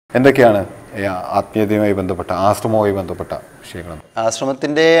എന്തൊക്കെയാണ് ആത്മീയതയുമായി ബന്ധപ്പെട്ട ആശ്രമവുമായി ബന്ധപ്പെട്ട വിഷയങ്ങൾ?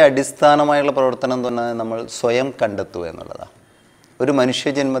 ആശ്രമത്തിൻ്റെ അടിസ്ഥാനമായുള്ള പ്രവർത്തനം എന്ന് പറഞ്ഞാൽ നമ്മൾ സ്വയം കണ്ടെത്തുക എന്നുള്ളതാണ്. ഒരു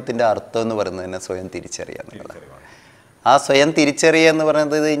മനുഷ്യജന്മത്തിൻ്റെ അർത്ഥം എന്ന് പറയുന്നത് തന്നെ സ്വയം തിരിച്ചറിയുക എന്നുള്ളതാണ്. ആ സ്വയം തിരിച്ചറിയുക എന്ന്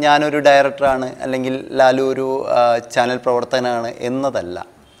പറയുന്നത് ഞാനൊരു ഡയറക്ടറാണ് അല്ലെങ്കിൽ ലാലു ഒരു ചാനൽ പ്രവർത്തകനാണ് എന്നതല്ല.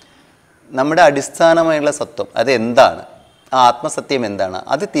 നമ്മുടെ അടിസ്ഥാനമായുള്ള സത്വം അതെന്താണ്, ആ ആത്മസത്യം എന്താണ്,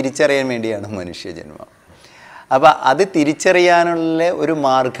 അത് തിരിച്ചറിയാൻ വേണ്ടിയാണ് മനുഷ്യജന്മം. അപ്പോൾ അത് തിരിച്ചറിയാനുള്ള ഒരു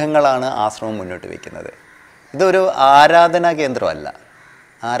മാർഗങ്ങളാണ് ആശ്രമം മുന്നോട്ട് വയ്ക്കുന്നത്. ഇതൊരു ആരാധനാ കേന്ദ്രമല്ല,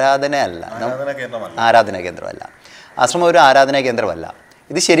 ആരാധനാ കേന്ദ്രമല്ല. ആശ്രമം ഒരു ആരാധനാ കേന്ദ്രമല്ല.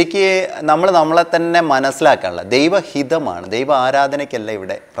 ഇത് ശരിക്ക് നമ്മളെ തന്നെ മനസ്സിലാക്കാനുള്ള ദൈവഹിതമാണ്. ദൈവ ആരാധനയ്ക്കല്ല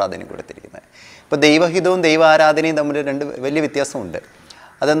ഇവിടെ പ്രാധാന്യം കൊടുത്തിരിക്കുന്നത്. ഇപ്പോൾ ദൈവഹിതവും ദൈവ ആരാധനയും തമ്മിൽ രണ്ട് വലിയ വ്യത്യാസമുണ്ട്.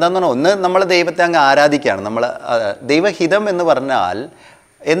 അതെന്താണെന്ന് പറഞ്ഞാൽ, ഒന്ന് നമ്മൾ ദൈവത്തെ അങ്ങ് ആരാധിക്കുകയാണ്. നമ്മൾ ദൈവഹിതം എന്ന് പറഞ്ഞാൽ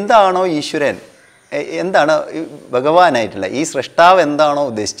എന്താണോ ഈശ്വരൻ, എന്താണ് ഭഗവാനായിട്ടുള്ള ഈ സൃഷ്ടാവ് എന്താണോ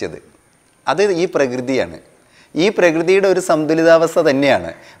ഉദ്ദേശിച്ചത് അത് ഈ പ്രകൃതിയാണ്. ഈ പ്രകൃതിയുടെ ഒരു സന്തുലിതാവസ്ഥ തന്നെയാണ്.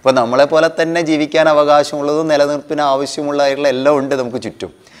 ഇപ്പോൾ നമ്മളെപ്പോലെ തന്നെ ജീവിക്കാൻ അവകാശമുള്ളതും നിലനിൽപ്പിന് ആവശ്യമുള്ളതായിട്ടുള്ള എല്ലാം ഉണ്ട് നമുക്ക്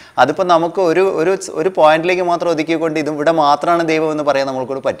ചുറ്റും. അതിപ്പോൾ നമുക്ക് ഒരു പോയിന്റിലേക്ക് മാത്രം ഒതുക്കിക്കൊണ്ട് ഇതും ഇവിടെ മാത്രമാണ് ദൈവം എന്ന് പറയാൻ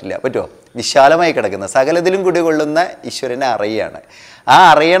നമ്മൾക്കൂടെ പറ്റുമോ? വിശാലമായി കിടക്കുന്ന സകലത്തിലും കുടികൊള്ളുന്ന ഈശ്വരനെ അറിയുകയാണ്. ആ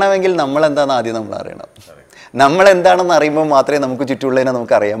അറിയണമെങ്കിൽ നമ്മളെന്താണെന്ന് ആദ്യം നമ്മൾ അറിയണം. നമ്മളെന്താണെന്ന് അറിയുമ്പോൾ മാത്രമേ നമുക്ക് ചുറ്റുമുള്ളതിനെ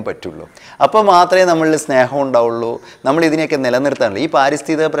നമുക്ക് അറിയാൻ പറ്റുള്ളൂ. അപ്പോൾ മാത്രമേ നമ്മളിൽ സ്നേഹം ഉണ്ടാവുള്ളൂ. നമ്മൾ ഇതിനെയൊക്കെ നിലനിർത്താനുള്ളൂ. ഈ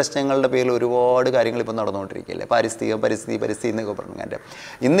പാരിസ്ഥിതിക പ്രശ്നങ്ങളുടെ പേരിൽ ഒരുപാട് കാര്യങ്ങൾ ഇപ്പോൾ നടന്നുകൊണ്ടിരിക്കുകയല്ലേ. പരിസ്ഥിതി എന്നൊക്കെ പറഞ്ഞാൽ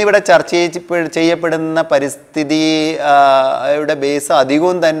ഇന്നിവിടെ ചർച്ച ചെയ്യപ്പെടുന്ന പരിസ്ഥിതിയുടെ ബേസ്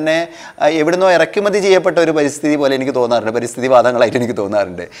അധികവും തന്നെ എവിടുന്നോ ഇറക്കുമതി ചെയ്യപ്പെട്ട ഒരു പരിസ്ഥിതി പോലെ എനിക്ക് തോന്നാറുണ്ട്. പരിസ്ഥിതിവാദങ്ങളായിട്ട് എനിക്ക്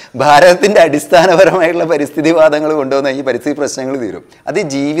തോന്നാറുണ്ട്. ഭാരതത്തിൻ്റെ അടിസ്ഥാനപരമായിട്ടുള്ള പരിസ്ഥിതിവാദങ്ങൾ കൊണ്ടുവന്ന ഈ പരിസ്ഥിതി പ്രശ്നങ്ങൾ തീരും. അത്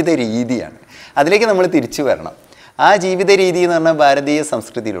ജീവിത രീതിയാണ്. അതിലേക്ക് നമ്മൾ തിരിച്ചു വരണം. ആ ജീവിത രീതി എന്ന് പറഞ്ഞാൽ ഭാരതീയ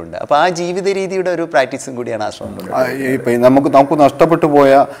സംസ്കൃതിയിലുണ്ട്. അപ്പോൾ ആ ജീവിത രീതിയുടെ ഒരു പ്രാക്ടീസും കൂടിയാണ് ആശ്രമം. നമുക്ക് നഷ്ടപ്പെട്ടു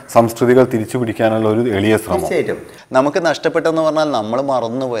പോയ സംസ്കൃതികൾ തിരിച്ചു പിടിക്കാനുള്ള ഒരു എളിയ ശ്രമം. തീർച്ചയായിട്ടും നമുക്ക് നഷ്ടപ്പെട്ടെന്ന് പറഞ്ഞാൽ നമ്മൾ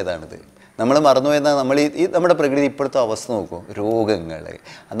മറന്നുപോയതാണിത്. നമ്മൾ മറന്നുപോയതാണ്. നമ്മുടെ പ്രകൃതി ഇപ്പോഴത്തെ അവസ്ഥ നോക്കൂ. രോഗങ്ങൾ,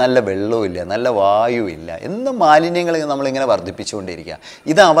 നല്ല വെള്ളമില്ല, നല്ല വായുവില്ല, എന്നും മാലിന്യങ്ങൾ നമ്മളിങ്ങനെ വർദ്ധിപ്പിച്ചുകൊണ്ടിരിക്കുക.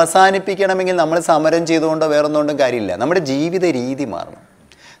 ഇത് അവസാനിപ്പിക്കണമെങ്കിൽ നമ്മൾ സമരം ചെയ്തുകൊണ്ടോ വേറൊന്നുകൊണ്ടും കാര്യമില്ല. നമ്മുടെ ജീവിത രീതി മാറണം.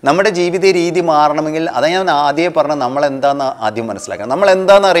 നമ്മുടെ ജീവിത രീതി മാറണമെങ്കിൽ അതാ ഞാൻ ആദ്യമേ പറഞ്ഞ നമ്മളെന്താണെന്ന് ആദ്യം മനസ്സിലാക്കണം.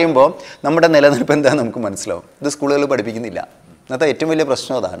 നമ്മളെന്താണെന്ന് അറിയുമ്പോൾ നമ്മുടെ നിലനിൽപ്പ് എന്താണെന്ന് നമുക്ക് മനസ്സിലാവും. ഇത് സ്കൂളുകളിൽ പഠിപ്പിക്കുന്നില്ല. ഇന്നത്തെ ഏറ്റവും വലിയ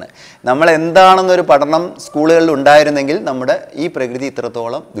പ്രശ്നം അതാണ്. നമ്മളെന്താണെന്നൊരു പഠനം സ്കൂളുകളിൽ ഉണ്ടായിരുന്നെങ്കിൽ നമ്മുടെ ഈ പ്രകൃതി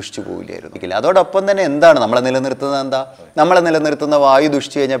ഇത്രത്തോളം ദുഷിച്ചു പോവില്ലായിരുന്നു. അതോടൊപ്പം തന്നെ എന്താണ് നമ്മളെ നിലനിർത്തുന്നത്? നമ്മളെ നിലനിർത്തുന്ന വായു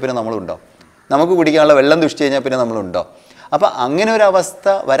ദുഷിച്ചു കഴിഞ്ഞാൽ പിന്നെ നമ്മളുണ്ടോ? നമുക്ക് കുടിക്കാനുള്ള വെള്ളം ദുഷിച്ചു കഴിഞ്ഞാൽ പിന്നെ നമ്മളുണ്ടോ? അപ്പോൾ അങ്ങനെ ഒരു അവസ്ഥ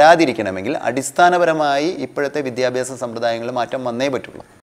വരാതിരിക്കണമെങ്കിൽ അടിസ്ഥാനപരമായി ഇപ്പോഴത്തെ വിദ്യാഭ്യാസ സമ്പ്രദായങ്ങളിൽ മാറ്റം വന്നേ പറ്റുള്ളൂ.